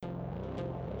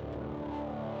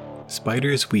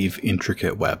Spiders weave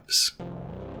intricate webs.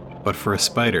 But for a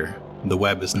spider, the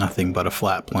web is nothing but a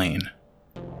flat plane.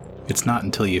 It's not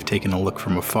until you've taken a look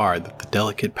from afar that the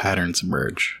delicate patterns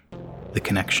emerge. The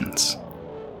connections.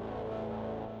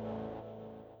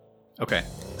 Okay,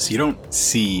 so you don't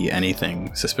see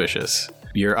anything suspicious.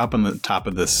 You're up on the top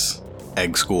of this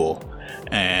egg school,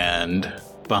 and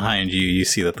behind you, you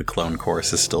see that the clone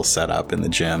course is still set up in the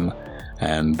gym,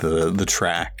 and the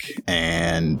track,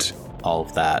 and all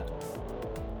of that.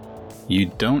 You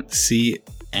don't see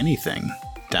anything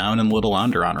down in Little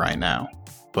Onderon right now,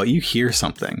 but you hear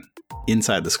something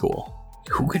inside the school.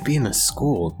 Who could be in the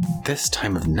school this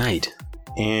time of night?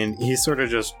 And he's sort of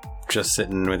just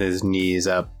sitting with his knees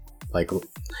up, like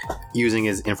using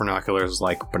his infranoculars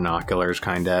like binoculars,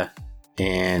 kinda.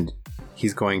 And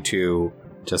he's going to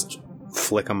just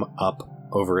flick them up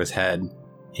over his head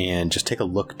and just take a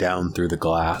look down through the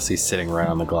glass. He's sitting right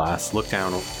on the glass. Look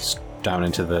down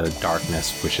into the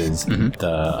darkness, which is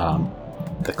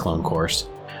the clone course.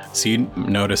 So you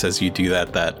notice as you do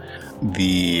that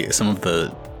some of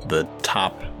the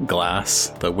top glass,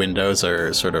 the windows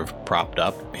are sort of propped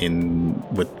up in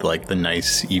with like the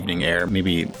nice evening air.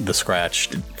 Maybe the Scratch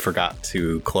forgot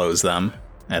to close them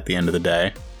at the end of the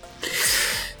day.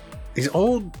 These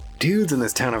old dudes in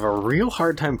this town have a real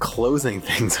hard time closing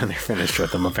things when they're finished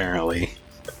with them, apparently.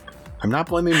 I'm not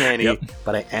blaming Manny,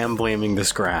 but I am blaming the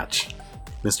Scratch.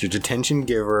 Mr. Detention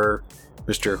Giver,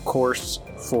 Mr. Course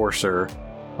Forcer,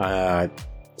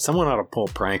 someone ought to pull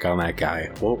a prank on that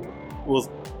guy.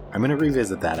 I'm going to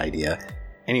revisit that idea.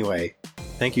 Anyway,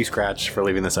 thank you, Scratch, for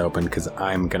leaving this open, because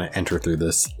I'm going to enter through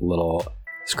this little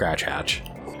scratch hatch.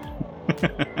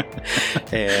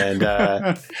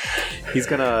 And he's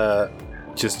going to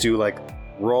just do like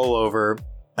roll over,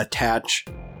 attach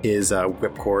his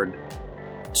whipcord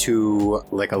to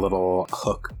like a little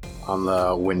hook on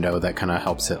the window that kind of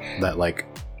helps it, that like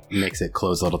makes it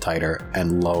close a little tighter,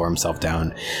 and lower himself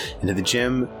down into the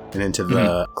gym and into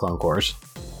the clone course.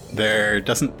 There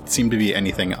doesn't seem to be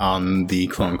anything on the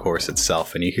clone course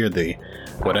itself, and you hear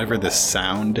whatever the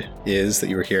sound is that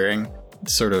you were hearing,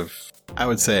 sort of, I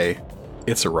would say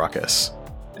it's a ruckus,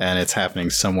 and it's happening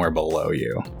somewhere below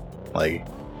you, like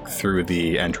through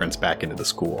the entrance back into the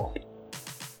school.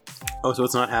 Oh, so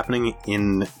it's not happening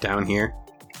down here?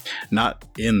 Not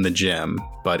in the gym,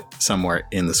 but somewhere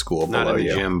in the school below you. Not in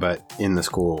the gym, but in the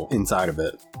school, inside of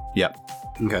it. Yep.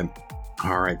 Okay.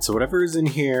 All right, so whatever is in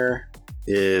here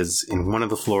is in one of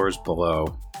the floors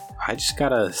below. I just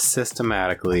gotta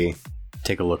systematically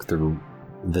take a look through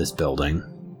this building.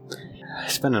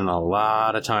 Spending a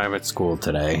lot of time at school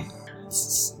today.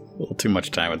 It's a little too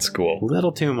much time at school. A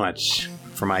little too much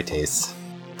for my tastes.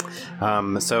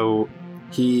 So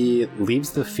he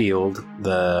leaves the field,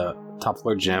 the top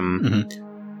floor gym,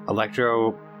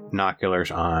 electro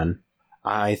binoculars on.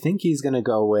 I think he's gonna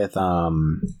go with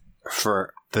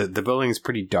for the building's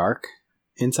pretty dark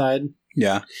inside.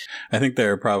 Yeah, I think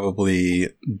there are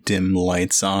probably dim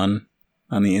lights on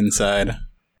the inside.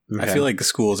 Okay. I feel like the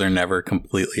schools are never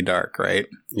completely dark, right?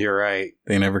 You're right.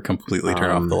 They never completely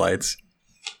turn off the lights.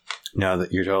 No,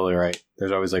 you're totally right.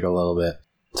 There's always like a little bit.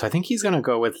 So I think he's gonna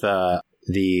go with the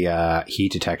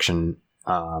heat detection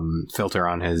filter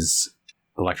on his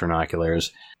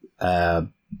electronoculars,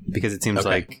 because it seems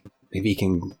like maybe he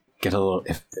can get a little,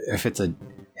 if it's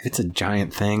a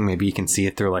giant thing, maybe you can see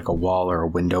it through like a wall or a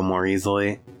window more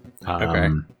easily.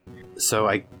 So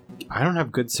I don't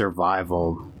have good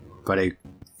survival, but I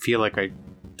feel like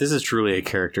this is truly a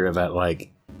character that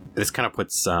like, this kind of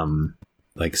puts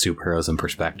like superheroes in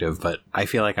perspective, but I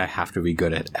feel like I have to be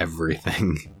good at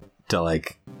everything to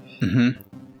like,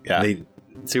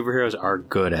 superheroes are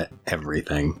good at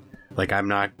everything. Like I'm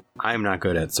not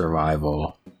good at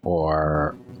survival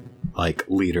or like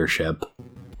leadership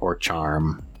or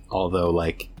charm, although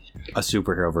like a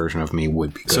superhero version of me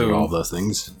would be good at all those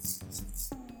things.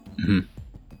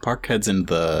 Park heads in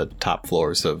the top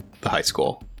floors of the high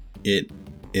school. It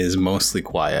is mostly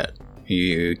quiet.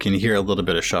 You can hear a little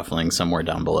bit of shuffling somewhere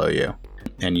down below you,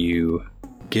 and you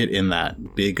get in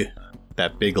that big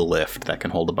lift that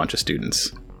can hold a bunch of students.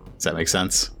 Does that make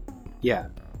sense? Yeah.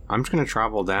 I'm just gonna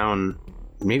travel down.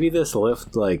 Maybe this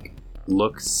lift like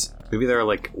looks, maybe there are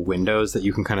like windows that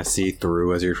you can kind of see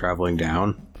through as you're traveling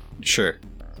down. Sure.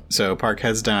 So Park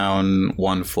heads down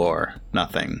 1 floor,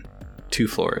 nothing. 2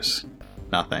 floors,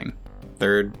 nothing.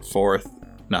 3rd, 4th,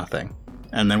 nothing.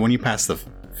 And then when you pass the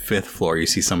 5th floor, you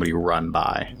see somebody run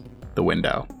by the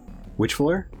window. Which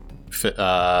floor?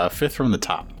 5th from the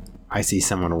top. I see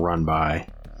someone run by.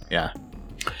 Yeah.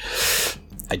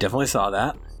 I definitely saw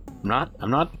that. I'm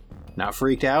not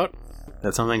freaked out.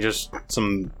 That's something, just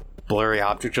some blurry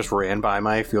object just ran by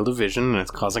my field of vision, and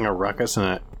it's causing a ruckus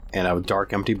in a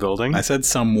dark, empty building. I said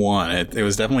someone. It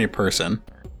was definitely a person.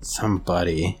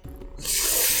 Somebody.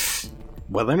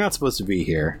 Well, they're not supposed to be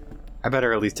here. I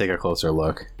better at least take a closer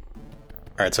look.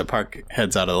 All right, so Park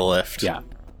heads out of the lift. Yeah.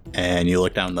 And you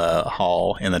look down the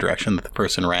hall in the direction that the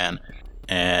person ran,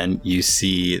 and you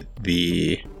see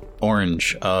the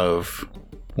orange of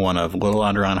one of Little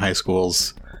Onderon High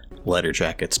School's letter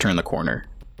jackets turn the corner.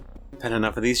 Had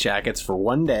enough of these jackets for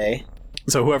one day.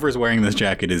 So whoever's wearing this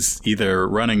jacket is either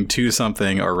running to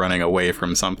something or running away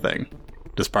from something.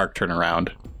 Does Park turn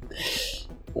around?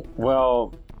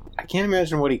 Well, I can't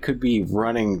imagine what he could be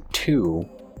running to,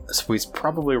 so he's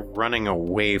probably running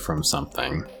away from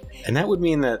something. And that would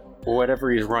mean that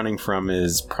whatever he's running from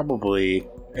is probably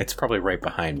right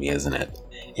behind me, isn't it?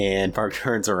 And Park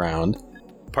turns around.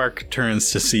 Park turns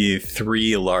to see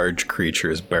 3 large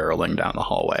creatures barreling down the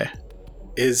hallway.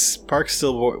 Is Park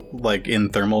still, like, in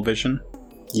thermal vision?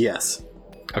 Yes.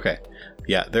 Okay.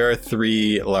 Yeah, there are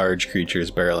 3 large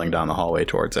creatures barreling down the hallway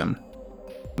towards him.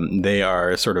 They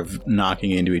are sort of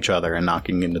knocking into each other and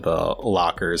knocking into the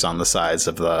lockers on the sides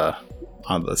of the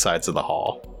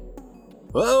hall.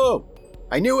 Whoa!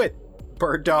 I knew it!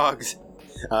 Bird dogs!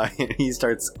 He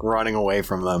starts running away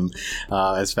from them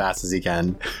as fast as he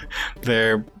can.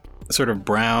 They're sort of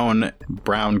brown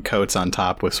coats on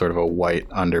top with sort of a white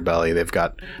underbelly. They've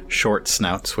got short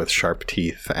snouts with sharp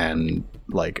teeth and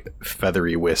like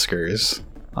feathery whiskers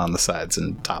on the sides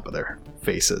and top of their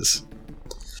faces.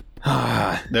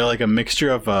 They're like a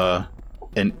mixture of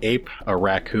an ape, a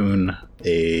raccoon,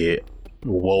 a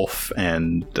wolf,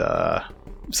 and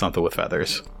something with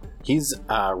feathers. He's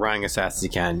running as fast as he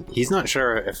can. He's not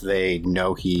sure if they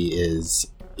know he is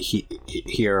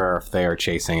here or if they are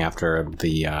chasing after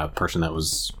the person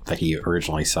that he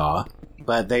originally saw.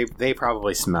 But they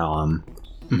probably smell him.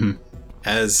 Mm-hmm.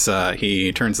 As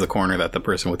he turns the corner that the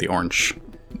person with the orange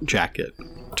jacket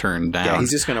turned down. Yeah,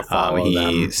 he's just going to follow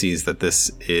them. He sees that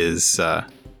this is,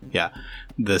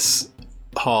 this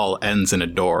hall ends in a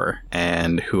door,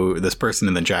 and this person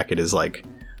in the jacket is like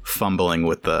fumbling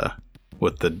with the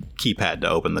keypad to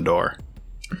open the door.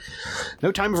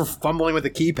 No time for fumbling with the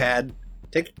keypad.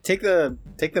 Take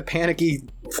the panicky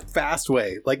fast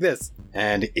way, like this.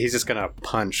 And he's just gonna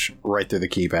punch right through the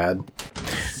keypad.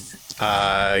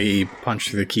 He punched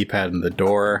through the keypad and the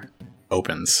door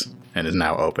opens and is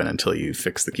now open until you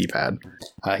fix the keypad.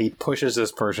 He pushes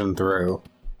this person through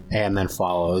and then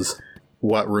follows.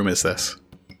 What room is this?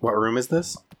 What room is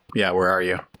this? Yeah, where are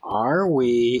you?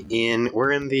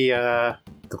 We're in the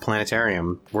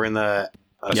planetarium. We're in the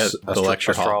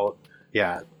lecture hall.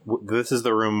 Yeah, this is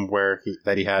the room where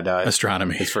he had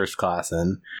astronomy, his first class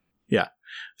in. Yeah,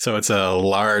 so it's a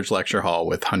large lecture hall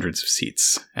with hundreds of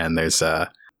seats, and there's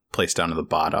a place down at the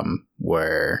bottom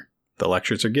where the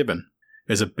lectures are given.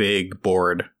 There's a big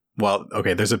board. Well,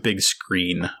 okay, there's a big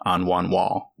screen on one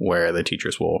wall where the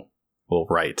teachers will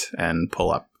write and pull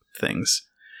up things,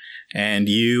 and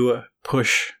you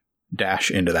push Dash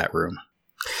into that room.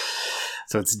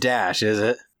 So it's Dash, is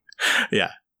it?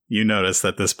 Yeah. You notice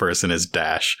that this person is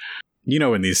Dash. You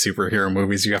know, in these superhero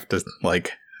movies, you have to,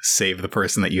 like, save the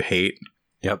person that you hate.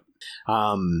 Yep.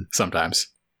 Sometimes.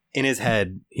 In his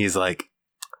head, he's like,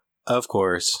 of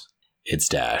course, it's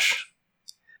Dash.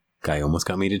 Guy almost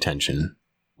got me detention.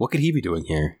 What could he be doing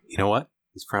here? You know what?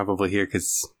 He's probably here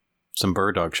because some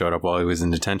bird dog showed up while he was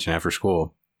in detention after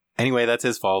school. Anyway, that's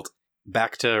his fault.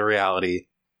 Back to reality.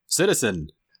 Citizen,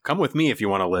 come with me if you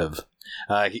want to live.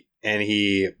 But he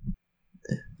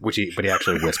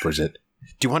actually whispers it.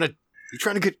 You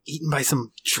trying to get eaten by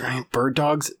some giant bird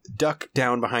dogs? Duck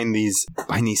down behind these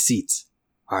seats.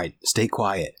 All right, stay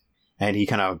quiet. And he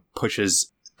kind of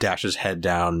pushes Dash's head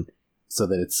down so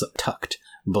that it's tucked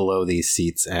below these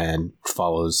seats and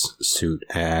follows suit.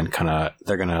 And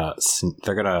they're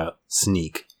gonna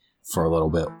sneak for a little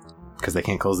bit because they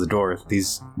can't close the door.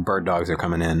 These bird dogs are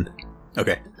coming in.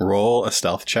 Okay, roll a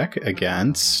stealth check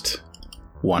against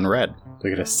 1 red. Do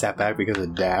I get a setback because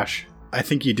of Dash? I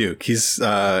think you do.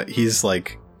 He's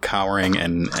like cowering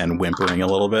and whimpering a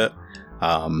little bit.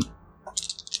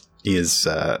 He is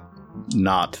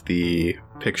not the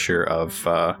picture of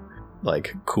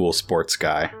like cool sports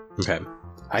guy. Okay.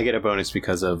 I get a bonus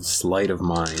because of sleight of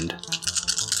mind.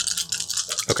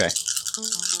 Okay.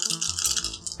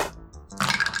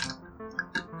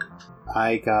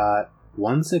 I got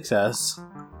 1 success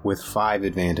with 5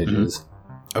 advantages.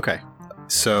 Mm-hmm. Okay.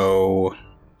 So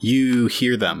you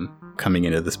hear them coming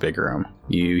into this big room.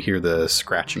 You hear the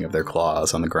scratching of their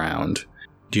claws on the ground.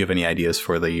 Do you have any ideas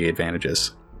for the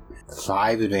advantages?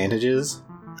 5 advantages?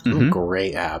 Mm-hmm.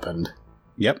 Great happened.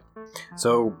 Yep.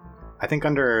 So I think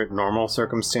under normal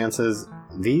circumstances,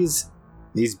 these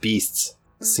beasts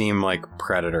seem like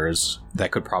predators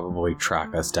that could probably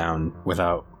track us down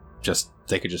without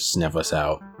they could just sniff us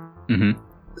out. Mm-hmm.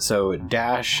 So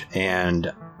Dash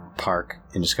and Park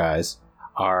in disguise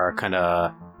are kind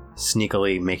of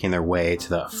sneakily making their way to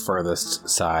the furthest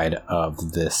side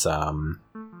of this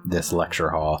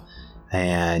lecture hall,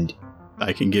 and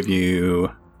I can give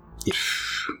you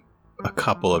a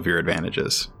couple of your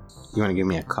advantages. You want to give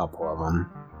me a couple of them?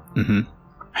 Mm-hmm.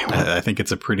 I think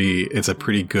it's a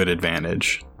pretty good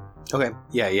advantage. Okay.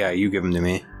 Yeah. You give them to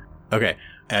me. Okay.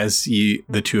 As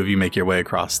the two of you make your way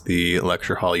across the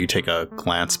lecture hall, you take a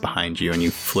glance behind you and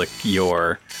you flick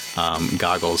your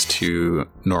goggles to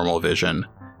normal vision,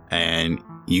 and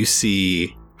you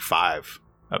see 5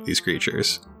 of these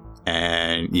creatures.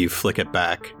 And you flick it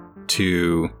back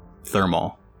to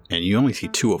thermal, and you only see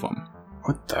 2 of them.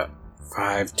 What the?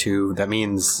 5, 2? That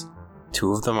means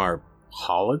 2 of them are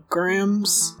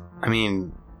holograms? I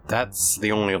mean, that's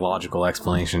the only logical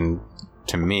explanation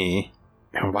to me.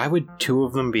 And why would 2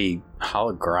 of them be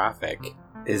holographic?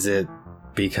 Is it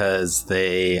because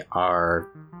they are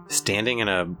standing in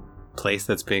a place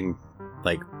that's being,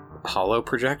 like, holo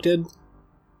projected?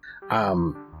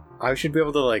 I should be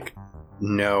able to,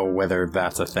 know whether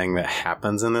that's a thing that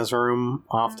happens in this room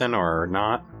often or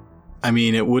not. I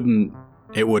mean, it wouldn't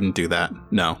do that.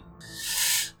 No.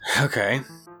 Okay.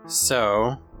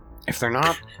 So, if they're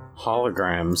not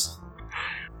holograms,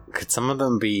 could some of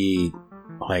them be,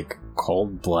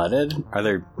 cold-blooded? Are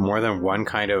there more than one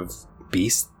kind of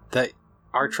beast that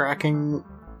are tracking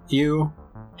you?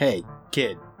 Hey,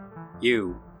 kid,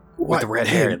 you with the red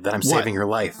hair that I'm saving your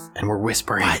life, and we're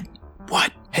whispering.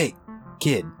 What? Hey,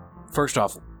 kid, first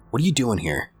off, what are you doing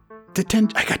here?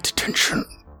 I got detention.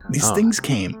 These things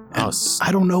came.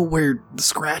 I don't know where the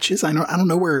scratch is. I don't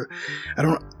know where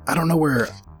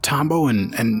Tombo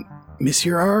and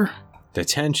Monsieur are.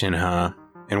 Detention, huh?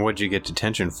 And what'd you get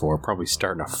detention for? Probably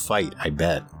starting a fight, I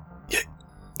bet.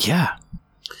 Yeah.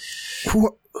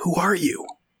 Who are you?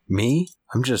 Me?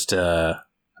 I'm just your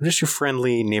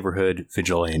friendly neighborhood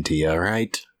vigilante, all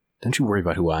right? Don't you worry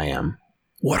about who I am.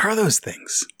 What are those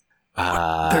things?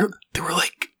 There were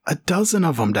like a dozen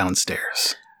of them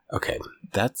downstairs. Okay,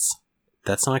 that's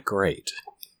not great.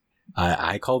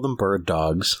 I call them bird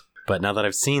dogs, but now that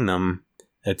I've seen them,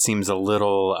 it seems a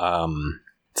little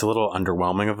it's a little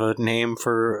underwhelming of a name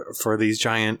for these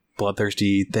giant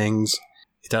bloodthirsty things.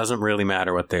 It doesn't really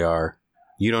matter what they are.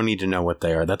 You don't need to know what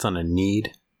they are. That's on a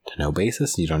need to know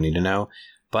basis. You don't need to know.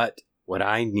 But what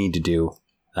I need to do,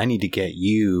 I need to get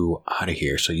you out of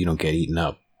here so you don't get eaten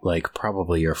up like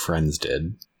probably your friends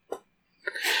did.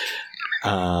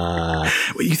 What,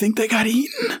 you think they got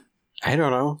eaten? I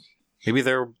don't know.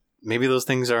 Maybe those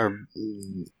things are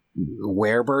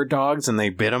werebird dogs and they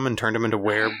bit them and turned them into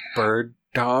werebird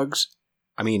dogs.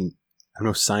 I mean, I'm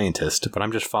no scientist, but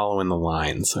I'm just following the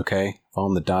lines, okay?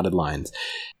 Following the dotted lines.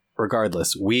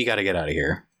 Regardless, we gotta get out of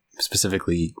here.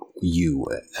 Specifically, you,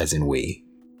 as in we.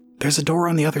 There's a door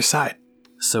on the other side.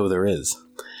 So there is.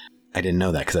 I didn't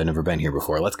know that because I've never been here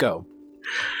before. Let's go.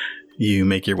 You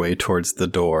make your way towards the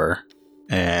door,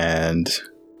 and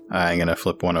I'm going to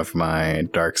flip one of my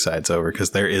dark sides over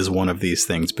because there is one of these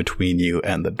things between you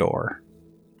and the door.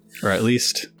 Or at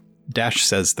least Dash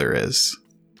says there is.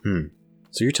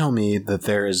 So you're telling me that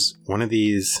there is one of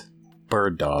these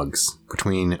bird dogs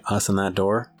between us and that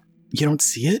door? You don't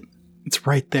see it? It's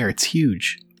right there. It's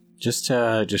huge. Just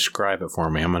describe it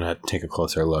for me. I'm going to take a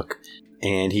closer look.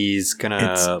 And he's going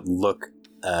to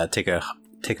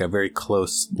take a very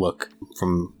close look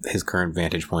from his current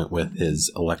vantage point with his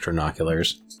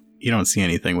electronoculars. You don't see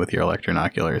anything with your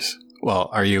electronoculars. Well,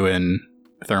 are you in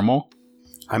thermal?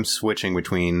 I'm switching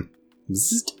between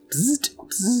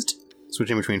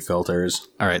filters.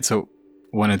 All right, so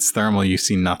when it's thermal, you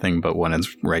see nothing, but when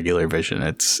it's regular vision,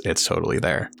 it's totally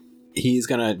there. He's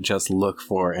gonna just look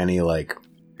for any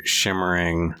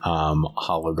shimmering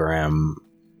hologram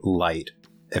light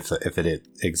if it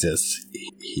exists.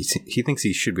 He thinks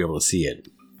he should be able to see it.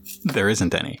 There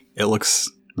isn't any. It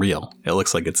looks real. It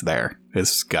looks like it's there.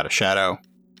 It's got a shadow.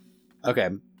 Okay,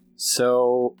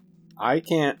 so I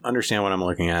can't understand what I'm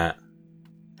looking at.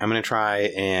 I'm gonna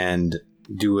try and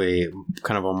do a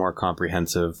kind of a more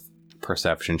comprehensive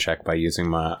perception check by using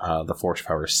my the Force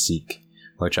Power Seek,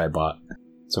 which I bought.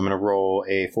 So I'm gonna roll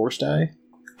a force die.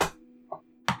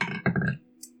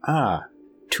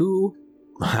 2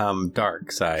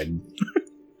 dark side.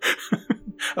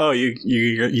 Oh,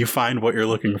 you find what you're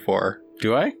looking for.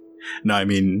 Do I? No, I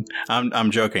mean,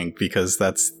 I'm joking because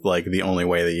that's the only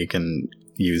way that you can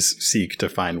use Seek to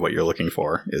find what you're looking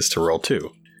for is to roll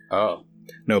 2. Oh.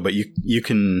 No, but you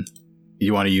can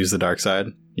You want to use the dark side?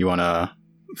 You want to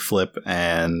flip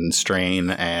and strain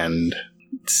and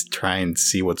try and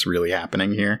see what's really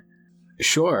happening here?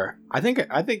 Sure. I think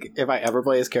if I ever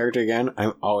play this character again,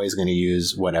 I'm always going to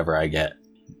use whatever I get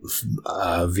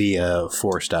via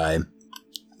force die,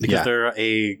 because they're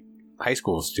a high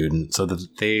school student, so that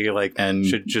they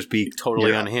should just be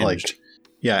totally unhinged.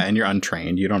 And you're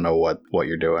untrained. You don't know what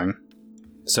you're doing.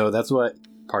 So that's what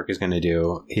Park is going to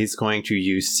do. He's going to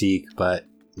use Seek, but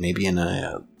maybe in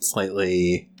a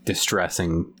slightly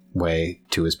distressing way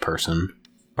to his person.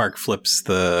 Park flips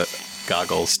the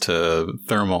goggles to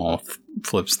thermal,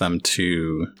 flips them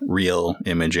to real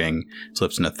imaging,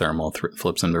 flips into thermal,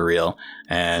 flips into real,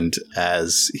 and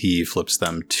as he flips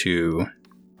them to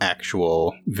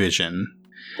actual vision,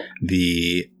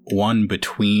 the one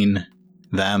between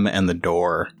them and the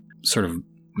door sort of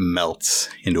melts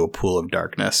into a pool of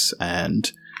darkness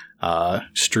and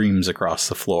streams across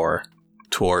the floor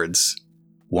towards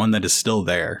one that is still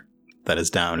there, that is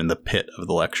down in the pit of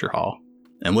the lecture hall.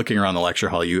 And looking around the lecture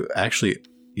hall, you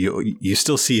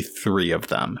still see 3 of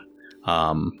them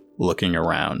looking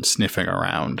around, sniffing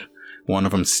around. One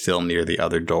of them's still near the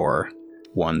other door,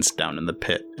 one's down in the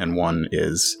pit, and one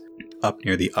is up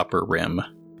near the upper rim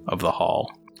of the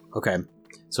hall. Okay,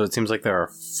 so it seems like there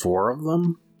are 4 of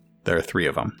them? There are 3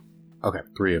 of them. Okay,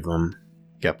 3 of them.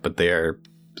 Yep, but they are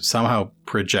somehow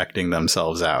projecting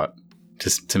themselves out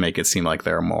just to make it seem like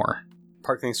there are more.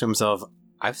 Park thinks to himself,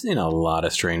 I've seen a lot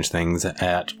of strange things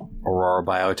at Aurora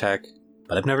Biotech,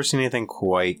 but I've never seen anything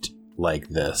quite like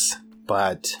this.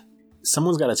 But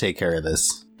someone's got to take care of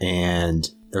this, and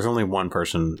there's only one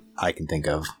person I can think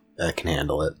of that can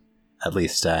handle it. At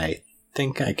least I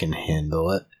think I can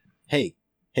handle it. Hey,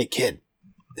 kid.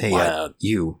 Hey,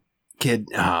 you. Kid,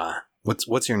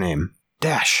 what's your name?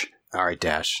 Dash. All right,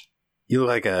 Dash. You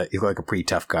look like a pretty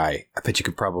tough guy. I bet you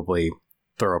could probably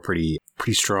throw a pretty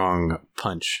strong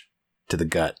punch to the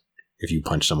gut if you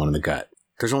punch someone in the gut.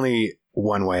 There's only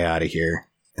one way out of here,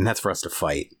 and that's for us to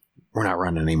fight. We're not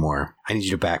running anymore. I need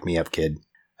you to back me up, kid.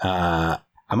 I'm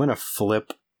gonna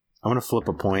flip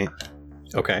a point.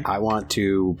 Okay. I want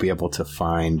to be able to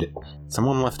find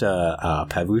someone left a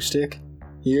Pavu stick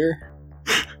here.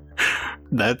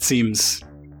 That seems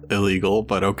illegal,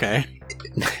 but okay.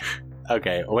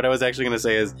 Okay. What I was actually gonna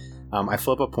say is, I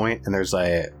flip a point, and there's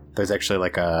actually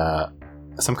like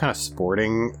some kind of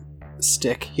sporting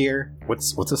stick here.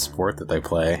 What's a sport that they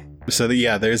play? So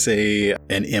there's an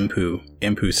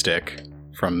Impu stick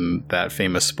from that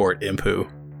famous sport Impu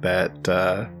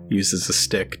that uses a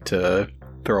stick to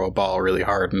throw a ball really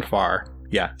hard and far.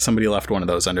 Yeah, somebody left one of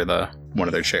those under one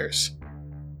of their chairs.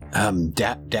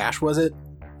 Dash, was it?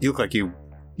 You look like you've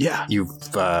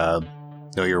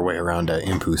know your way around an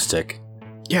Impu stick.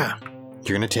 Yeah.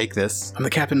 You're gonna take this. I'm the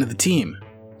captain of the team.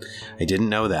 I didn't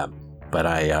know that, but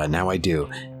now I do.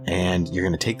 And you're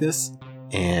gonna take this,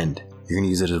 and you're gonna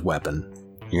use it as a weapon.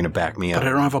 You're gonna back me up. But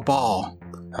I don't have a ball.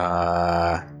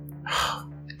 God.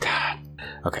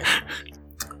 Okay.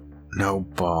 No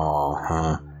ball,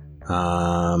 huh?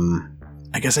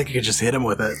 I guess I could just hit him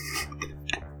with it.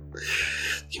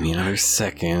 Give me another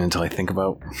second until I think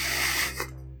about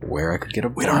where I could get a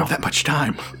ball. We don't have that much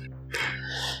time.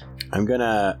 I'm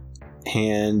gonna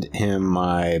hand him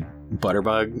my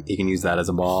Butterbug. He can use that as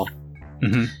a ball.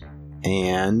 Mm-hmm.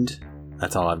 And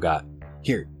that's all I've got.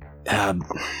 Here,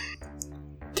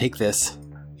 take this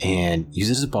and use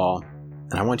it as a ball.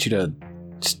 And I want you to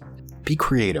just be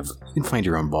creative. You can find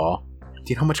your own ball. Do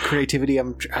you know how much creativity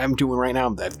I'm doing right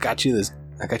now? I've got you this.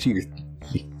 I got you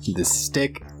this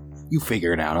stick. You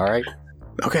figure it out. All right.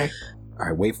 Okay.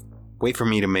 All right. Wait for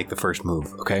me to make the first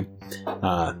move. Okay.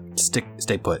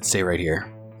 Stay put. Stay right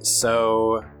here.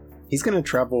 So he's gonna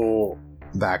travel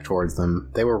back towards them.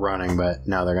 They were running, but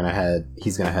now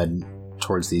he's gonna head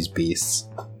towards these beasts.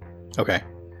 Okay.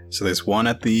 So there's one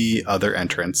at the other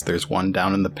entrance, there's one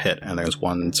down in the pit, and there's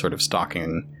one sort of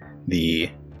stalking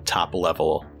the top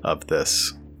level of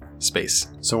this space.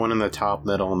 So one in the top,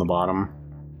 middle, and the bottom?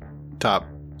 Top,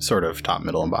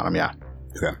 middle, and bottom, yeah.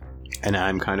 Okay. And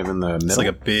I'm kind of in the middle? It's like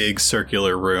a big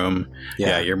circular room.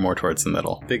 Yeah, you're more towards the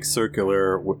middle. Big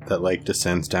circular that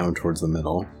descends down towards the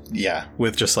middle. Yeah,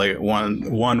 with just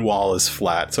one wall is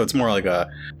flat, so it's more like a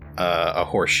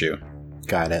horseshoe.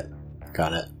 Got it.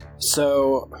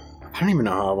 So I don't even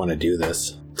know how I want to do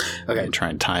this. Okay, try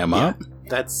and tie him up.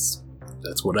 That's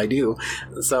what I do.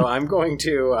 So I'm going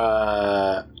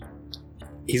to.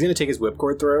 He's going to take his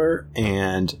whipcord thrower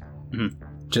and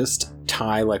just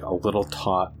tie a little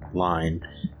taut line,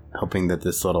 hoping that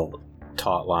this little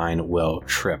taut line will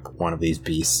trip one of these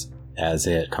beasts as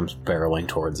it comes barreling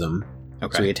towards him.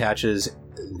 Okay. So he attaches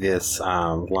this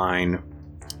line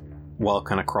while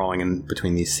kind of crawling in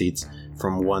between these seats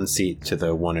from one seat to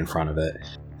the one in front of it.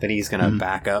 Then he's going to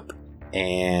back up,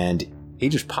 and he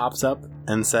just pops up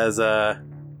and says,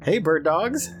 hey, bird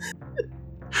dogs.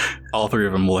 All three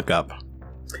of them look up.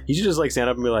 You should just like stand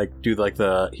up and be like,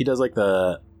 he does like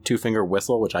the 2-finger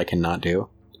whistle, which I cannot do.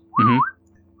 Mm-hmm.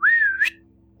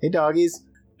 Hey, doggies.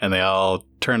 And they all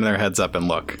turn their heads up and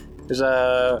look. There's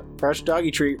a fresh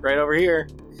doggy treat right over here.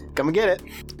 Come and get it.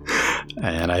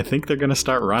 And I think they're going to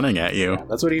start running at you. Yeah,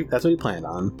 that's what he planned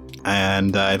on.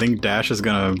 And I think Dash is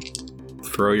going to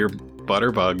throw your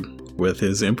Butterbug with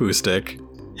his Impu stick.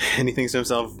 And he thinks to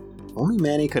himself, only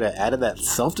Manny could have added that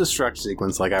self-destruct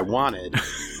sequence like I wanted.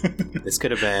 This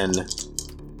could have been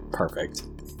perfect.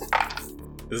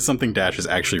 This is something Dash is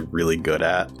actually really good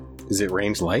at. Is it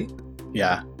range light?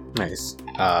 Yeah. Nice.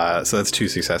 So that's 2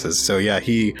 successes. So yeah,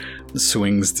 he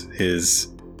swings his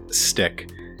stick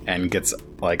and gets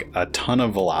like a ton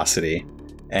of velocity,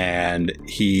 and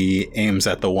he aims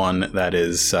at the one that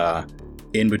is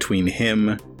in between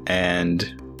him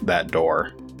and that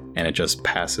door, and it just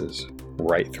passes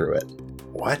right through it.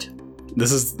 What?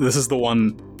 This is the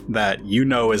one that you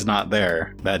know is not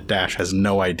there, that Dash has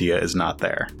no idea is not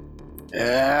there.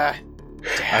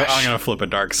 I'm gonna flip a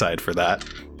dark side for that.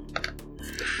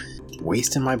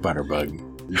 Wasting my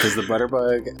Butterbug. Does the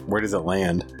Butterbug, where does it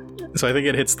land? So I think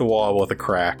it hits the wall with a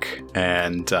crack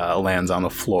and lands on the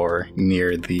floor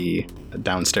near the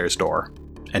downstairs door.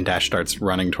 And Dash starts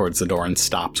running towards the door and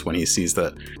stops when he sees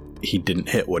that he didn't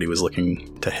hit what he was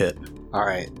looking to hit. All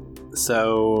right.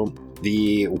 So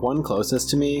the one closest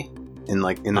to me, in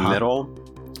the middle,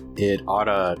 it ought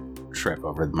to trip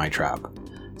over my trap.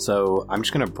 So I'm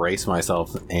just gonna brace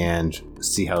myself and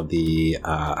see how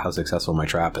how successful my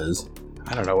trap is.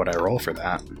 I don't know what I roll for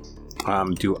that.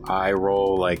 Do I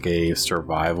roll like a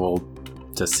survival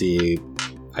to see?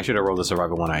 I should have rolled a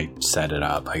survival when I set it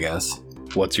up, I guess.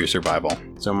 What's your survival?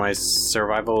 So my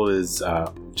survival is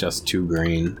just 2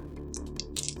 green.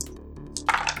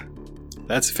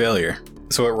 That's a failure.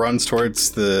 So it runs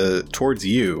towards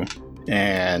you,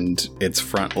 and its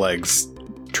front legs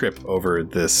trip over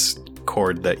this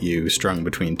cord that you strung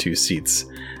between 2 seats,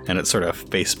 and it sort of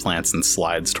face plants and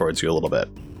slides towards you a little bit.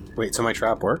 Wait, so my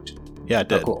trap worked? Yeah, it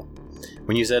did. Oh, cool.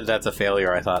 When you said that's a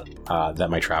failure, I thought that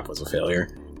my trap was a failure.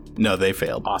 No, they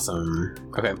failed. Awesome.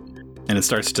 Okay. And it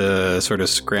starts to sort of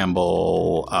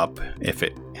scramble up if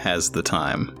it has the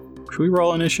time. Should we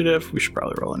roll initiative? We should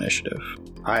probably roll initiative.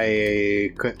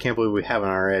 I can't believe we haven't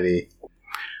already.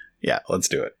 Yeah, let's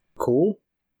do it. Cool.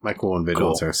 My cool and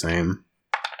vigilance are same.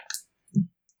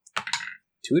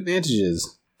 2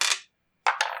 advantages.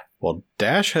 Well,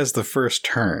 Dash has the first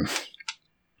turn.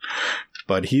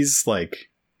 But he's like,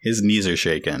 his knees are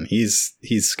shaking. He's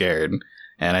scared.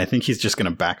 And I think he's just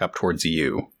going to back up towards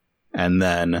you. And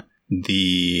then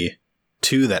the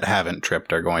 2 that haven't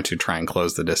tripped are going to try and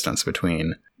close the distance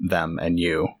between them and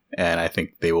you. And I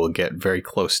think they will get very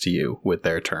close to you with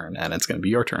their turn. And it's going to be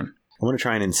your turn. I want to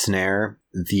try and ensnare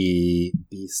the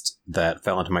beast that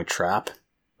fell into my trap.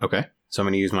 Okay. So I'm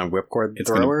going to use my whipcord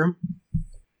thrower.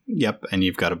 Yep. And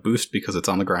you've got a boost because it's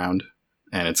on the ground.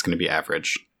 And it's going to be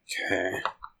average. Okay.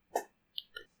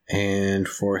 And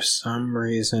for some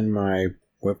reason, my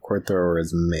whipcord thrower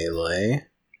is melee.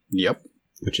 Yep.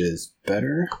 Which is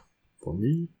better for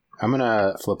me. I'm going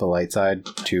to flip a light side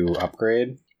to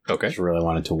upgrade. Okay. I just really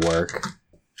want it to work.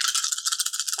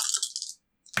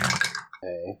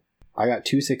 Okay. I got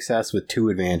 2 success with 2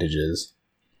 advantages.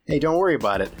 Hey, don't worry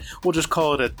about it. We'll just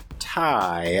call it a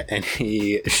tie. And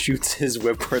he shoots his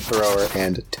whipcord thrower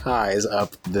and ties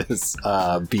up this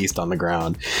beast on the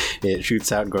ground. It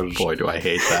shoots out and goes... Boy, do I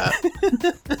hate that.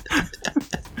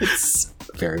 It's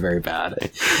very, very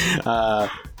bad.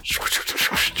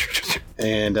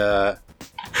 And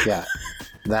yeah,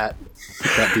 that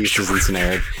beast is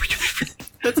ensnared.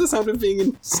 That's the sound of being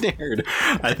ensnared.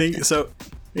 I think so.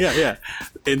 Yeah.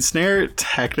 Ensnare,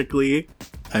 technically,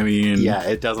 I mean... Yeah,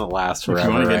 it doesn't last forever, if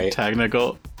you want to right? get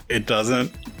technical, it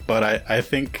doesn't. But I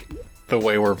think the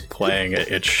way we're playing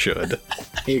it, it should.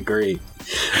 I agree.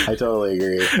 I totally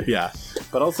agree. Yeah.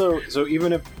 But also, so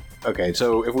even if... Okay,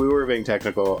 so if we were being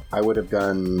technical, I would have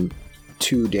done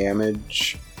 2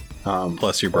 damage.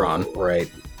 Plus your brawn.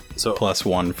 Right. So plus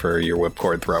 1 for your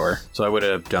whipcord thrower. So I would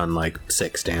have done like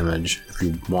 6 damage if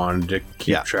you wanted to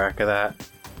keep track of that.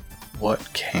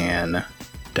 What can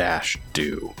Dash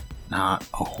do? Not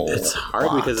a whole lot. It's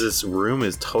hard because this room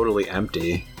is totally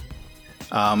empty.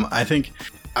 I think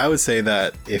I would say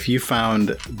that if you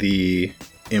found the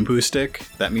Impu stick,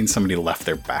 that means somebody left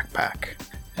their backpack.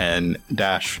 And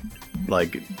Dash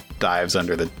like dives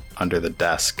under the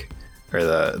desk or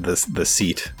the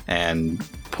seat and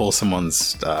pull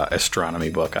someone's astronomy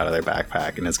book out of their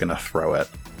backpack and is going to throw it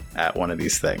at one of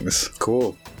these things.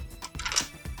 Cool.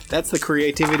 That's the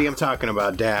creativity I'm talking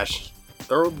about, Dash.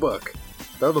 Throw a book.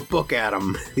 Throw the book at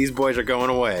them. These boys are going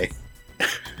away.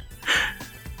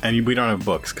 And we don't have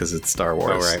books because it's Star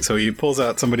Wars. Oh, right. So he pulls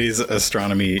out somebody's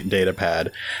astronomy data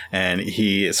pad and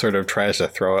he sort of tries to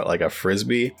throw it like a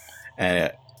frisbee, and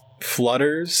it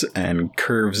flutters and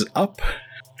curves up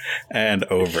and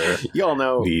over. Y'all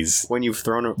know these when you've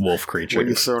thrown a wolf creatures. When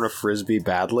you've thrown a frisbee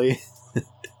badly,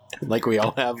 like we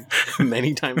all have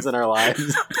many times in our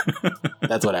lives.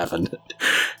 That's what happened.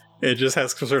 It just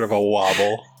has sort of a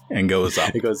wobble and goes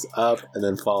up. It goes up and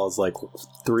then falls like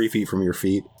 3 feet from your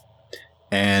feet.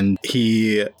 And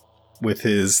he, with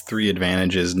his 3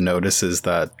 advantages, notices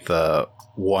that the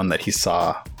one that he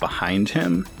saw behind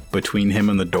him, between him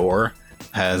and the door,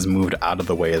 has moved out of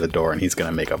the way of the door, and he's going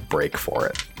to make a break for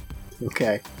it.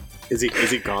 Okay. Is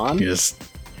he gone? He's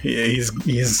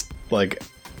like,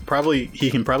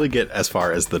 he can probably get as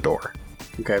far as the door.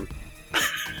 Okay.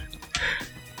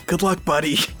 Good luck,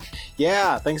 buddy.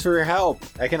 Yeah, thanks for your help.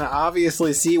 I can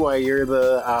obviously see why you're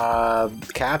the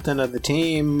captain of the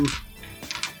team.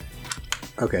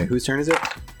 Okay, whose turn is it?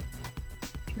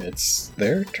 It's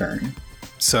their turn.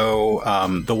 So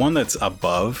the one that's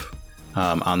above,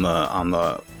 on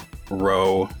the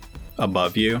row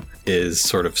above you, is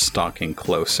sort of stalking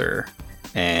closer,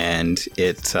 and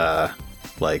it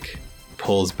like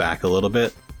pulls back a little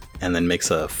bit, and then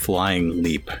makes a flying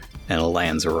leap and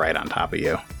lands right on top of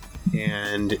you.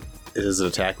 And does it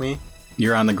attack me?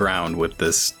 You're on the ground with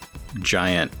this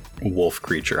giant wolf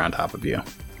creature on top of you.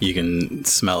 You can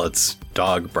smell its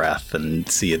dog breath and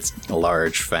see its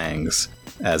large fangs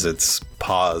as its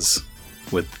paws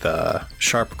with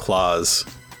sharp claws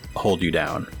hold you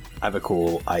down. I have a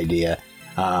cool idea.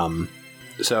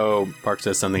 So Park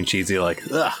says something cheesy like,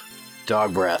 ugh,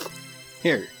 dog breath.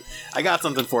 Here, I got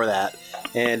something for that.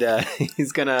 And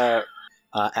he's gonna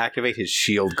activate his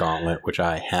shield gauntlet, which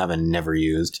I have and never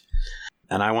used.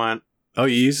 And I want... Oh,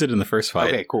 you used it in the first fight.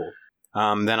 Okay, cool.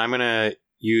 Then I'm gonna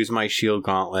use my shield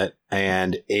gauntlet,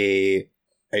 and a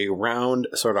round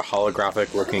sort of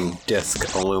holographic looking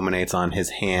disc illuminates on his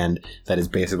hand that is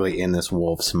basically in this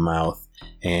wolf's mouth.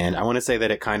 And I want to say that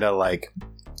it kind of like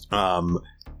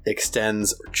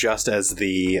extends just as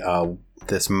the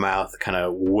this mouth kind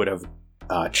of would have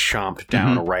chomped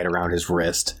down right around his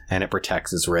wrist, and it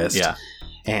protects his wrist. Yeah.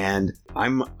 And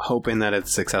I'm hoping that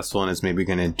it's successful and it's maybe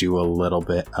going to do a little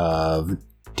bit of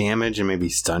damage and maybe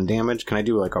stun damage. Can I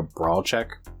do like a brawl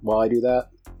check while I do that?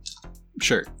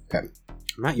 Sure. Okay.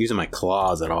 I'm not using my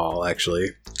claws at all, actually,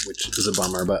 which is a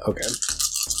bummer, but okay.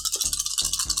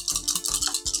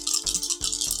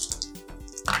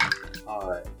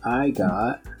 Alright, I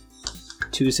got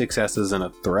 2 successes and a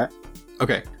threat.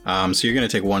 Okay, so you're going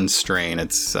to take 1 strain.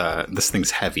 It's this thing's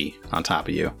heavy on top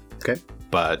of you. Okay.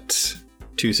 But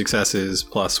 2 successes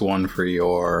plus 1 for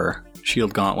your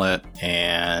shield gauntlet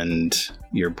and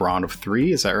your brawn of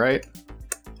 3, is that right?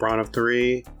 Brawn of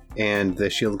 3, and the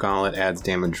shield gauntlet adds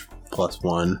damage plus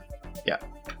 1. Yeah.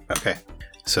 Okay.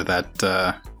 So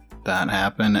that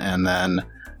happened, and then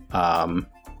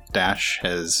Dash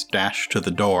has dashed to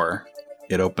the door.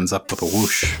 It opens up with a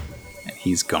whoosh, and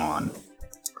he's gone.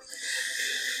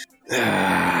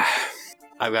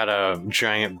 I've got a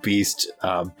giant beast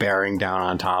bearing down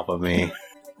on top of me.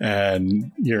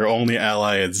 And your only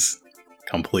ally is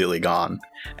completely gone.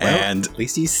 Well, and at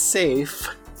least he's safe.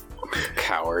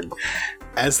 Coward.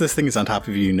 As this thing is on top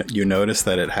of you, you notice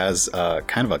that it has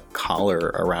kind of a collar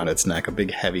around its neck, a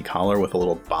big heavy collar with a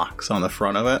little box on the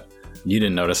front of it. You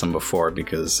didn't notice them before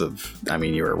because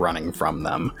you were running from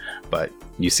them, but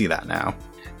you see that now.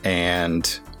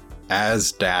 And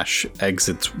as Dash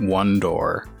exits one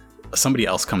door, somebody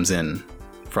else comes in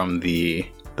from the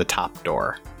top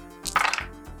door.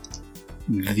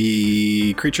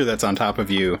 The creature that's on top of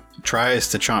you tries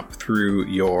to chomp through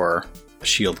your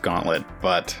shield gauntlet,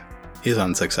 but is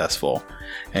unsuccessful.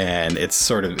 And it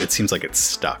seems like it's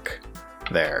stuck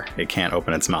there. It can't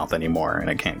open its mouth anymore, and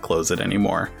it can't close it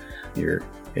anymore.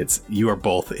 You are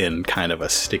both in kind of a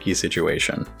sticky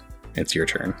situation. It's your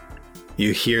turn.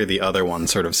 You hear the other one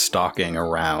sort of stalking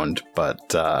around,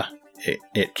 but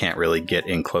it can't really get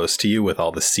in close to you with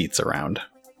all the seats around.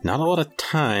 Not a lot of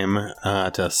time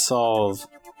to solve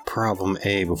problem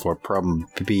A before problem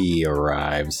B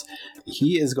arrives.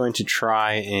 He is going to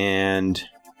try and...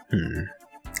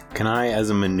 Can I, as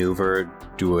a maneuver,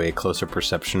 do a closer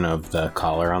perception of the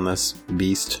collar on this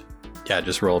beast? Yeah,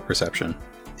 just roll a perception.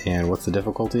 And what's the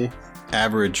difficulty?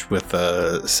 Average with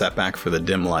a setback for the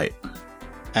dim light.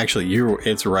 Actually,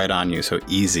 it's right on you, so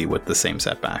easy with the same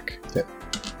setback. Yeah.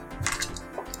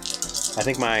 I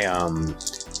think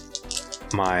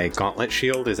my gauntlet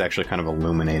shield is actually kind of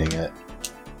illuminating it.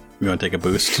 You want to take a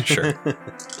boost? Sure.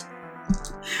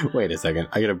 Wait a second.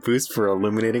 I get a boost for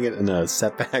illuminating it and a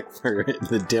setback for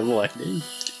the dim lighting?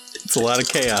 It's a lot of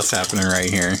chaos happening right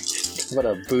here. What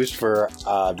a boost for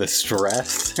the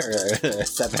stress, or a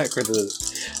setback for the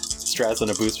stress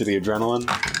and a boost for the adrenaline.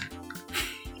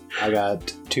 I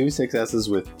got 2 successes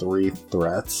with 3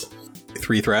 threats.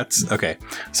 3 threats? Okay.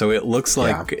 So it looks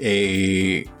like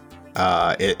it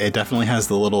definitely has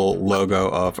the little logo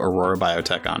of Aurora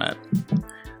Biotech on it.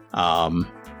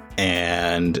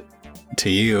 And to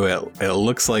you, it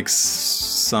looks like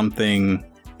something.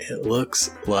 It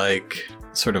looks like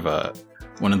sort of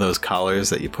one of those collars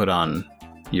that you put on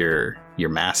your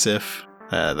Mastiff,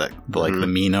 that like the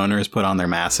mean owners put on their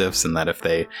Mastiffs, and that if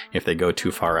they go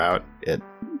too far out, it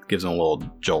gives them a little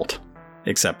jolt.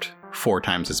 Except 4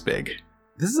 times as big.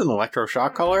 This is an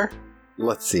electroshock collar.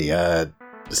 Let's see.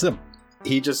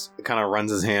 He just kind of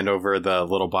runs his hand over the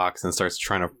little box and starts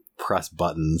trying to press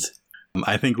buttons.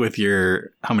 I think with your,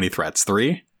 how many threats?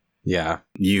 3? Yeah.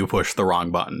 You push the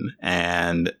wrong button,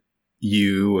 and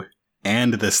you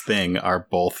and this thing are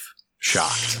both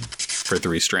shocked for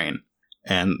 3 strain,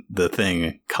 and the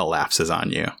thing collapses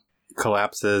on you.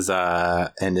 Collapses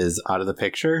and is out of the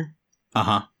picture?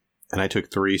 Uh-huh. And I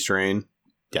took 3 strain?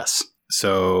 Yes.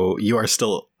 So you are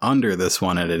still under this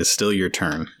one, and it is still your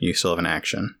turn. You still have an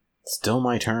action. Still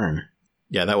my turn.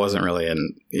 Yeah, that wasn't really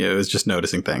it was just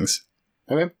noticing things.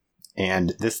 Okay.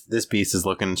 And this beast is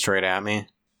looking straight at me?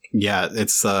 Yeah,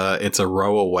 it's a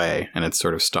row away, and it's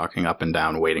sort of stalking up and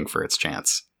down, waiting for its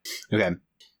chance. Okay.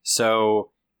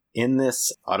 So in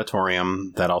this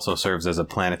auditorium that also serves as a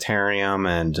planetarium,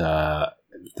 and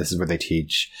this is where they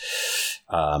teach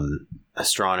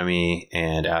astronomy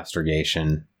and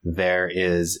astrogation, there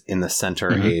is in the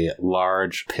center a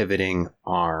large pivoting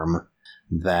arm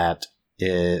that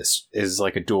is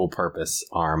like a dual purpose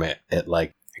arm. It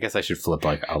like, I guess I should flip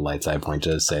like a light side point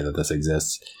to say that this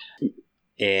exists.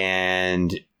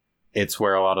 And it's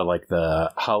where a lot of like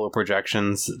the hollow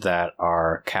projections that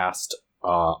are cast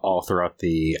all throughout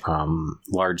the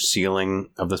large ceiling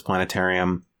of this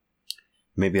planetarium.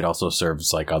 Maybe it also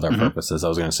serves like other purposes. I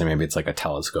was going to say maybe it's like a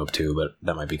telescope too, but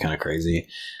that might be kind of crazy.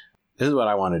 This is what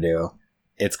I want to do.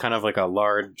 It's kind of like a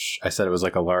large, I said it was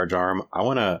like a large arm. I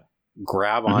want to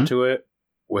grab onto it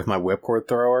with my whipcord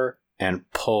thrower and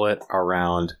pull it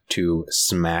around to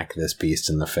smack this beast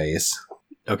in the face.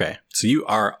 Okay, so you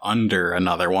are under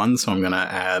another one, so I'm going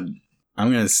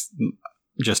to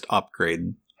just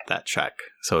upgrade that check.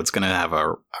 So it's going to have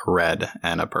a red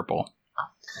and a purple.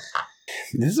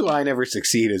 This is why I never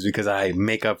succeed, is because I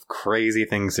make up crazy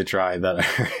things to try that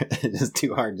are just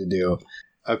too hard to do.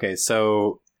 Okay,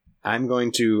 so I'm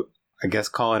going to, I guess,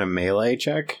 call it a melee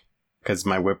check, because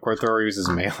my whipcord thrower uses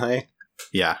melee.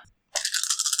 Yeah.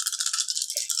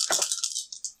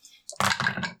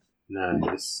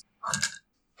 Nice.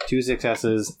 2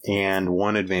 successes and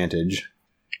 1 advantage.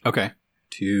 Okay.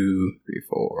 2, 3,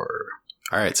 4.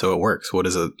 All right, so it works. What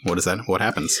is it? What is that? What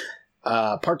happens?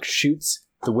 Park shoots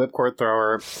the whipcord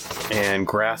thrower and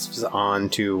grasps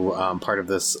onto part of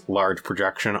this large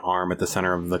projection arm at the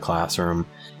center of the classroom,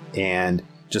 and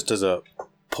just as a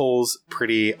pulls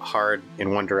pretty hard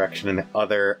in one direction and the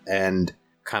other, and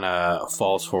kind of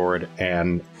falls forward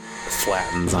and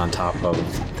flattens on top of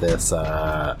this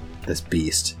this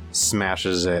beast,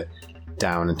 smashes it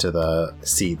down into the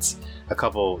seats. A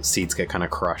couple seats get kind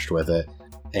of crushed with it.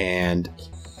 And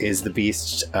is the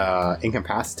beast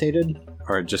incapacitated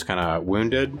or just kind of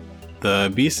wounded?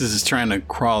 The beast is just trying to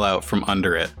crawl out from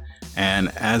under it, and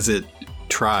as it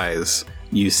tries,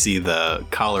 you see the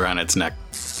collar on its neck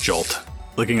jolt.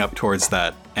 Looking up towards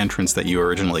that entrance that you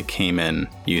originally came in,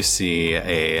 you see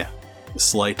a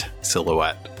slight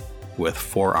silhouette with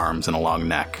 4 arms and a long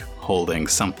neck, holding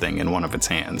something in one of its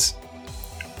hands.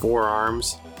 4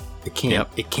 arms? It can't.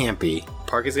 Yep. It can't be.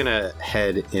 Park is gonna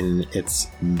head in its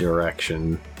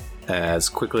direction as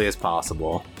quickly as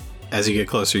possible. As you get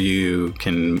closer, you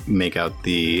can make out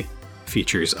the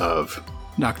features of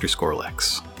Dr.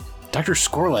 Skorlex. Dr.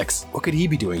 Skorlex? What could he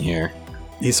be doing here?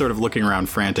 He's sort of looking around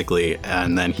frantically,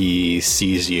 and then he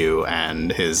sees you,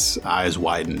 and his eyes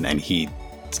widen, and he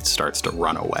starts to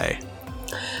run away.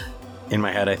 In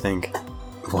my head, I think,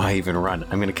 why even run?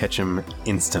 I'm going to catch him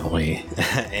instantly.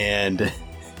 And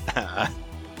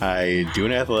I do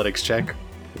an athletics check,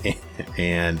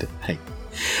 and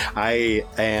I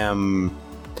am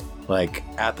like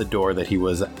at the door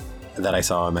that I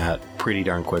saw him at pretty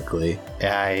darn quickly.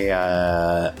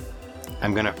 I'm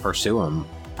going to pursue him.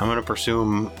 I'm going to pursue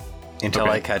him until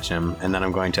I catch him, and then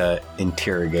I'm going to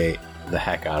interrogate the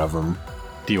heck out of him.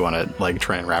 Do you want to like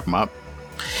try and wrap him up?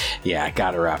 Yeah, I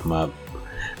gotta wrap him up.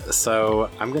 So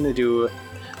I'm gonna do.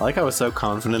 I was so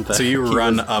confident that. So you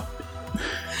run up.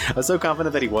 I was so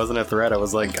confident that he wasn't a threat. I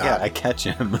was like, yeah, I catch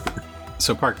him.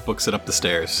 So Park books it up the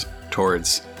stairs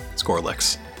towards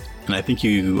Skorlix, and I think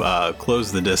you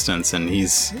close the distance, and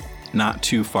he's not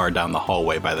too far down the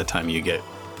hallway by the time you get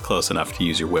close enough to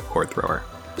use your whipcord thrower.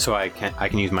 So I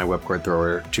can use my whipcord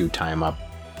thrower to tie him up.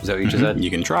 Is that what you just said?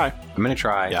 You can try. I'm gonna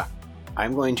try. Yeah.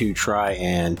 I'm going to try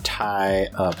and tie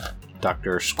up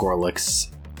Dr. Skorlix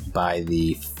by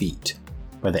the feet,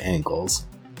 by the ankles.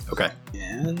 Okay.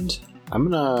 And I'm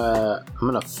gonna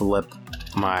flip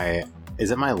my.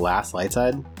 Is it my last light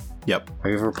side? Yep.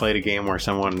 Have you ever played a game where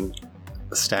someone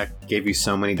gave you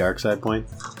so many dark side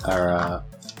points or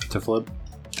to flip?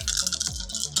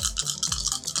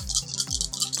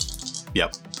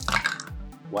 Yep.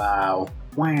 Wow.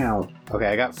 Okay,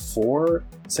 I got 4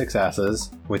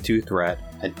 successes with 2 threat,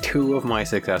 and 2 of my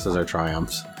successes are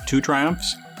triumphs. 2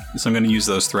 triumphs. So I'm going to use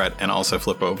those threat and also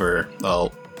flip over a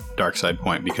dark side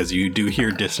point because you do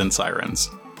hear distant sirens.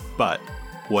 But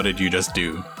what did you just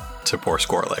do to poor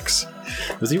Skorlix?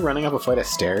 Was he running up a flight of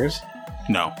stairs?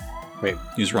 No. Wait.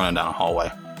 He was running down a hallway.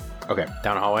 Okay,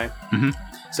 down a hallway? Mm-hmm.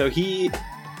 So he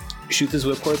shoots his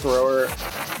whipcord thrower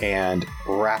and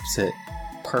wraps it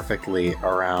perfectly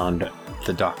around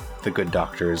the good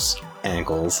doctor's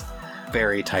ankles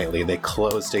very tightly. They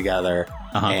close together,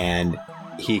 and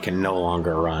he can no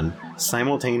longer run.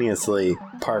 Simultaneously,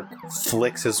 Park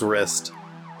flicks his wrist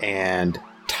and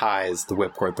ties the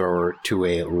whipcord thrower to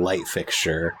a light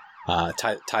fixture,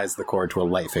 ties the cord to a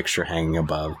light fixture hanging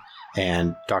above,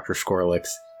 and Dr. Skorlix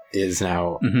is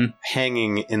now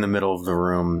hanging in the middle of the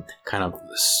room, kind of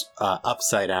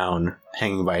upside down,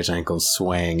 hanging by his ankles,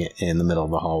 swaying in the middle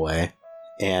of the hallway.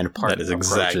 And Park that is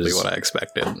exactly what I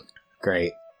expected.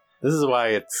 Great. This is why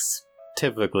it's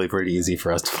typically pretty easy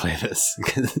for us to play this,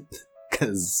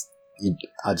 because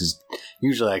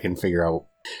usually I can figure out.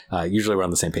 Usually we're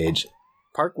on the same page.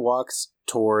 Park walks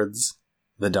towards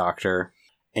the doctor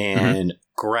and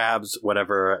grabs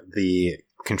whatever the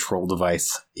control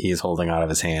device he's holding out of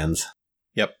his hands.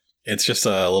 Yep. It's just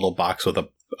a little box with a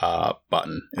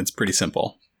button. It's pretty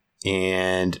simple.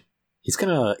 And he's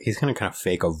gonna kind of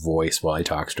fake a voice while he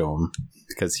talks to him,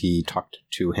 because he talked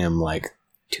to him like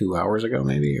 2 hours ago,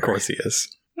 maybe. Of course he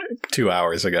is. 2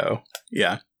 hours ago.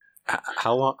 Yeah.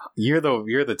 How long? You're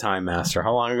the time master.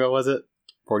 How long ago was it?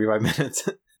 45 minutes?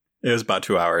 It was about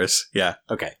 2 hours. Yeah.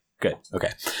 Okay. Good.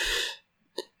 Okay.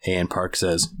 And Park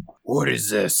says, "What is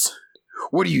this?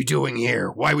 What are you doing here?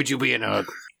 Why would you be in a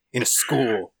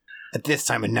school at this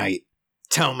time of night?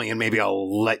 Tell me, and maybe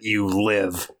I'll let you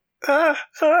live." I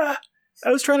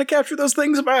was trying to capture those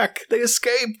things back. They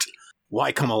escaped.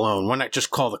 Why come alone? Why not just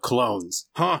call the clones?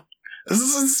 Huh?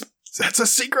 That's a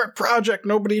secret project.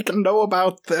 Nobody can know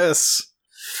about this.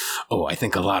 Oh, I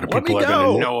think a lot of people are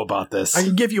going to know about this. I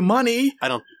can give you money. I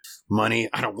don't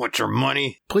want your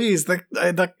money. Please,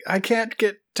 I can't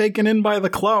get taken in by the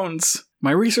clones.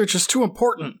 My research is too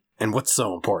important. And what's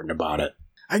so important about it?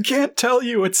 I can't tell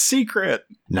you. It's secret.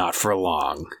 Not for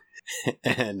long.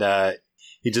 And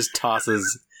he just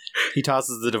tosses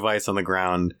the device on the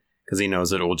ground because he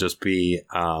knows it will just be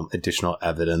additional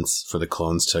evidence for the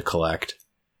clones to collect.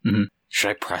 Mm-hmm. Should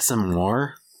I press him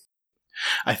more?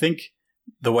 I think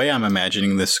the way I'm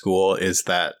imagining this school is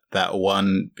that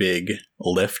one big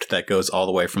lift that goes all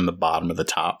the way from the bottom to the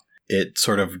top, it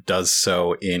sort of does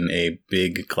so in a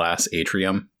big glass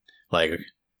atrium. Like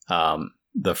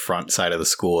the front side of the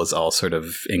school is all sort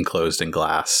of enclosed in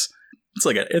glass.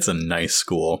 It's a nice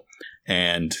school,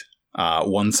 and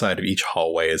one side of each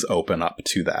hallway is open up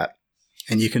to that,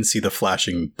 and you can see the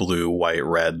flashing blue, white,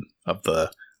 red of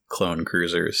the clone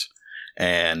cruisers,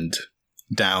 and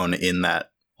down in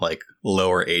that like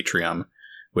lower atrium,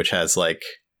 which has like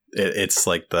it's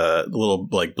like the little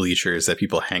like bleachers that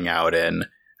people hang out in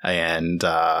and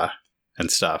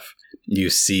stuff. You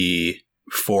see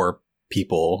 4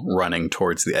 people running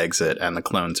towards the exit, and the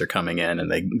clones are coming in,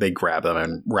 and they grab them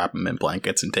and wrap them in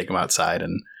blankets and take them outside,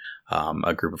 and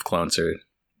a group of clones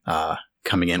are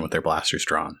coming in with their blasters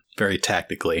drawn very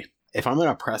tactically. If I'm going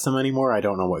to press him anymore, I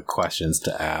don't know what questions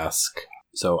to ask,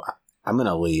 so I'm going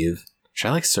to leave. Should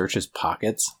I, like, search his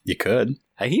pockets? You could.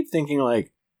 I keep thinking,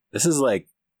 like, this is, like,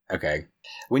 okay.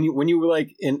 When you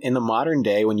like, in the modern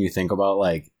day, when you think about,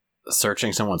 like,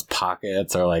 searching someone's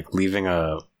pockets or, like, leaving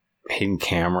a hidden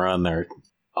camera in their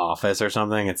office or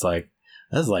something, it's, like,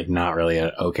 that's, like, not really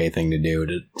an okay thing to do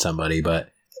to somebody, but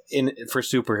for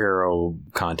superhero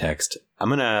context,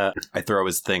 I throw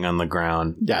his thing on the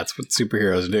ground. Yeah, that's what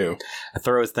superheroes do. I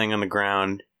throw his thing on the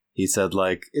ground. He said,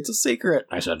 like, it's a secret.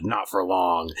 I said, not for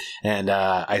long. And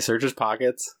I search his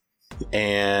pockets.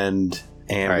 And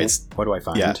right. What do I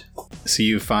find? Yeah. So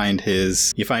you find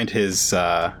his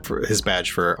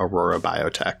badge for Aurora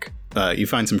Biotech. You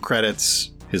find some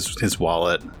credits, his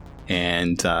wallet,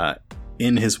 and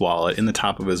in his wallet, in the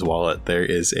top of his wallet, there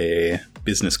is a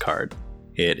business card.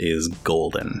 It is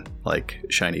golden, like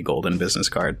shiny golden business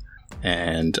card,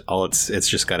 and it's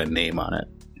just got a name on it.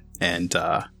 And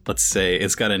let's say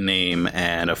it's got a name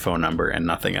and a phone number and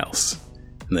nothing else.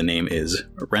 And the name is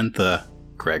Rentha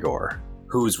Gregor.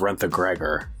 Who's Rentha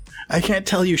Gregor? I can't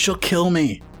tell you. She'll kill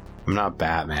me. I'm not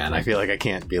Batman. I feel like I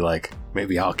can't be like,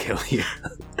 maybe I'll kill you.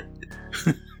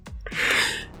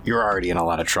 You're already in a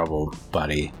lot of trouble,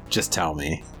 buddy. Just tell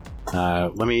me.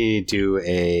 Let me do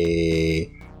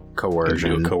a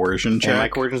coercion. Coercion check. And my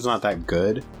coercion's not that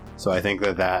good, so I think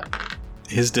that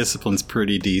his discipline's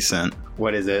pretty decent.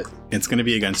 What is it? It's going to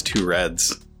be against 2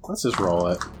 reds. Let's just roll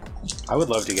it. I would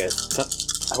love to get...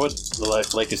 I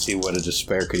would like to see what a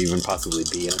despair could even possibly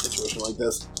be in a situation like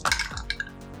this.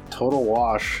 Total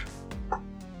wash.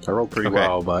 I rolled pretty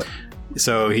well, but...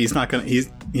 So he's not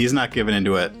giving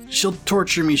into it. She'll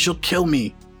torture me. She'll kill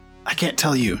me. I can't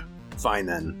tell you. Fine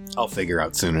then. I'll figure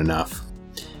out soon enough.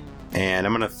 And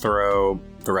I'm going to throw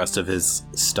the rest of his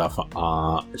stuff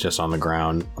just on the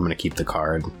ground. I'm going to keep the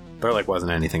card. There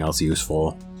wasn't anything else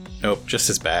useful. Nope, just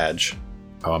his badge.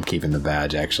 Oh, I'm keeping the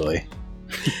badge, actually.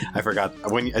 I forgot.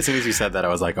 As soon as you said that, I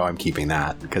was like, oh, I'm keeping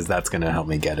that, because that's going to help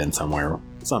me get in somewhere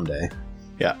someday.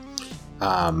 Yeah.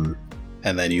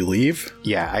 And then you leave?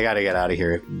 Yeah, I got to get out of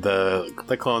here.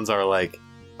 The clones are like,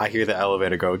 I hear the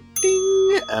elevator go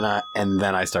ding, and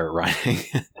then I start running.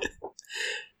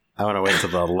 I want to wait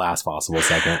until the last possible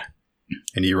second.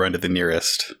 And you run to the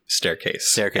nearest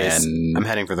staircase. And I'm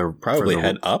heading for the...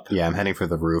 head up? Yeah, I'm heading for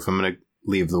the roof. I'm going to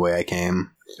leave the way I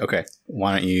came. Okay.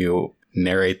 Why don't you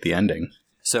narrate the ending?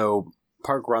 So,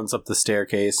 Park runs up the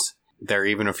staircase. There are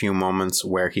even a few moments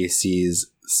where he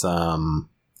sees some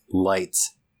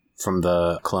lights from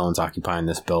the clones occupying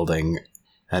this building,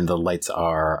 and the lights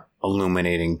are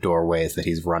illuminating doorways that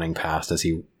he's running past as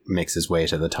he makes his way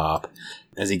to the top.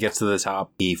 As he gets to the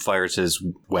top, he fires his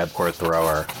web core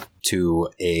thrower to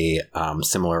a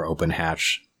similar open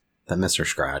hatch that Mr.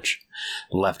 Scratch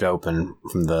left open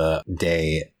from the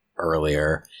day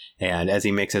earlier. And as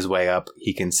he makes his way up,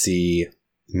 he can see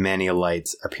many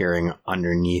lights appearing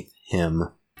underneath him,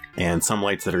 and some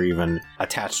lights that are even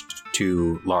attached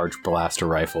to large blaster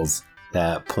rifles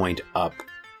that point up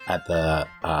at the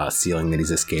ceiling that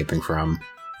he's escaping from.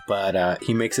 But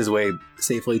he makes his way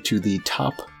safely to the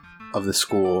top of the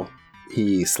school.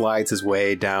 He slides his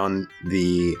way down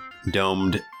the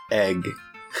domed egg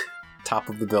top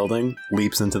of the building,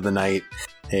 leaps into the night,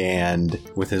 and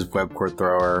with his web cord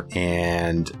thrower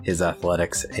and his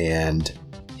athletics and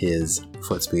his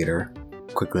foot speeder,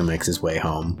 quickly makes his way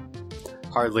home.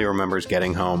 Hardly remembers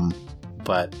getting home,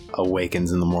 but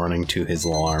awakens in the morning to his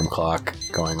alarm clock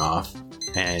going off,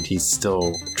 and he's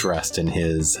still dressed in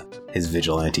his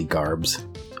vigilante garbs.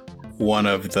 One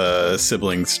of the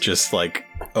siblings just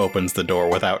opens the door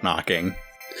without knocking.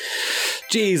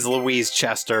 Jeez, Louise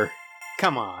Chester.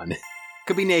 Come on.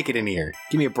 Could be naked in here.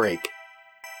 Give me a break.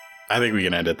 I think we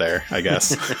can end it there, I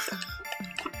guess.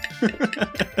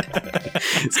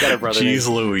 It's got a brother. Jeez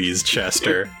Louise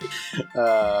Chester.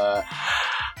 I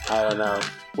don't know.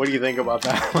 What do you think about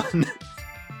that one?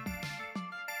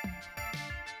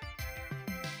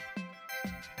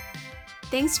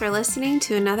 Thanks for listening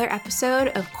to another episode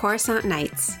of Coruscant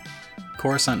Nights.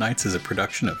 Coruscant Nights is a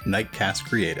production of Nightcast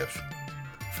Creative.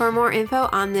 For more info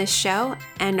on this show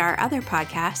and our other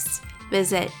podcasts,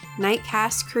 visit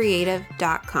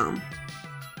nightcastcreative.com.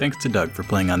 Thanks to Doug for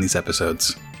playing on these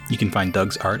episodes. You can find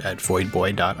Doug's art at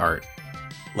voidboy.art.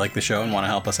 Like the show and want to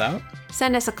help us out?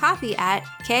 Send us a copy at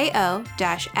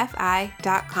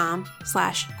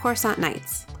ko-fi.com/Coruscant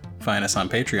Nights. Find us on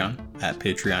Patreon at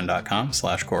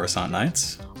patreon.com/Coruscant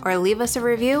Nights. Or leave us a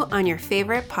review on your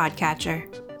favorite podcatcher.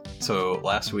 So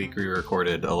last week we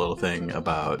recorded a little thing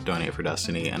about Donate for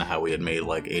Destiny and how we had made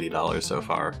 $80 so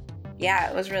far. Yeah,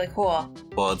 it was really cool.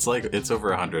 Well, it's over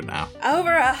 100 now.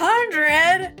 Over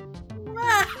 100?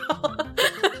 Wow.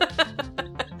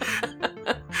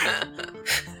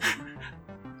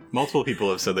 Multiple people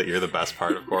have said that you're the best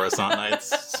part of Coruscant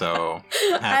Nights, so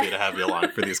happy to have you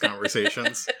along for these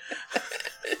conversations.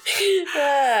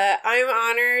 I'm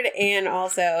honored and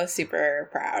also super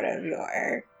proud of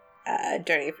your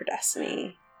Donate for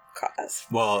Destiny cause.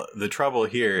 Well, the trouble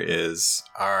here is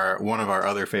one of our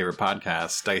other favorite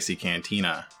podcasts, Dicey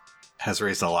Cantina, has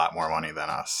raised a lot more money than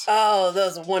us. Oh,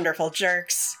 those wonderful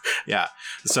jerks. Yeah.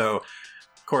 So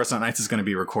Coruscant Nights is going to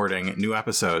be recording new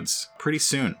episodes pretty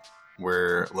soon.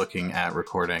 We're looking at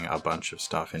recording a bunch of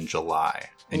stuff in July.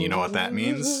 And you know what that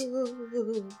means?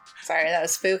 Sorry, that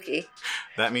was spooky.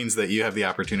 That means that you have the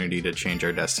opportunity to change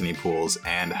our Destiny pools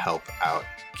and help out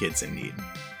kids in need.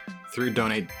 Through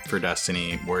Donate for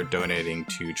Destiny, we're donating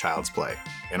to Child's Play,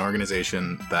 an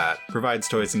organization that provides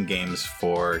toys and games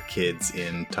for kids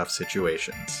in tough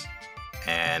situations.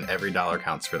 And every dollar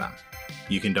counts for them.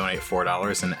 You can donate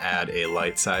 $4 and add a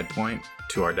light side point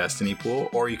to our Destiny pool,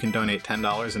 or you can donate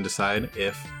 $10 and decide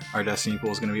if our Destiny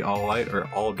pool is going to be all light or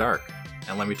all dark.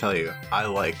 And let me tell you, I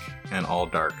like an all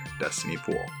dark Destiny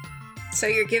pool. So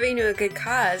you're giving to a good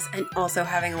cause and also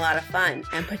having a lot of fun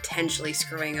and potentially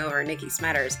screwing over Nikki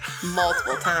Smetters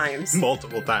multiple times.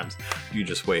 Multiple times. You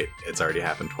just wait. It's already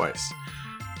happened twice.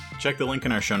 Check the link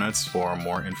in our show notes for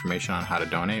more information on how to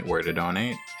donate, where to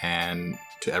donate, and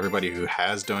to everybody who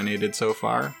has donated so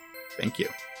far, thank you.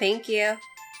 Thank you.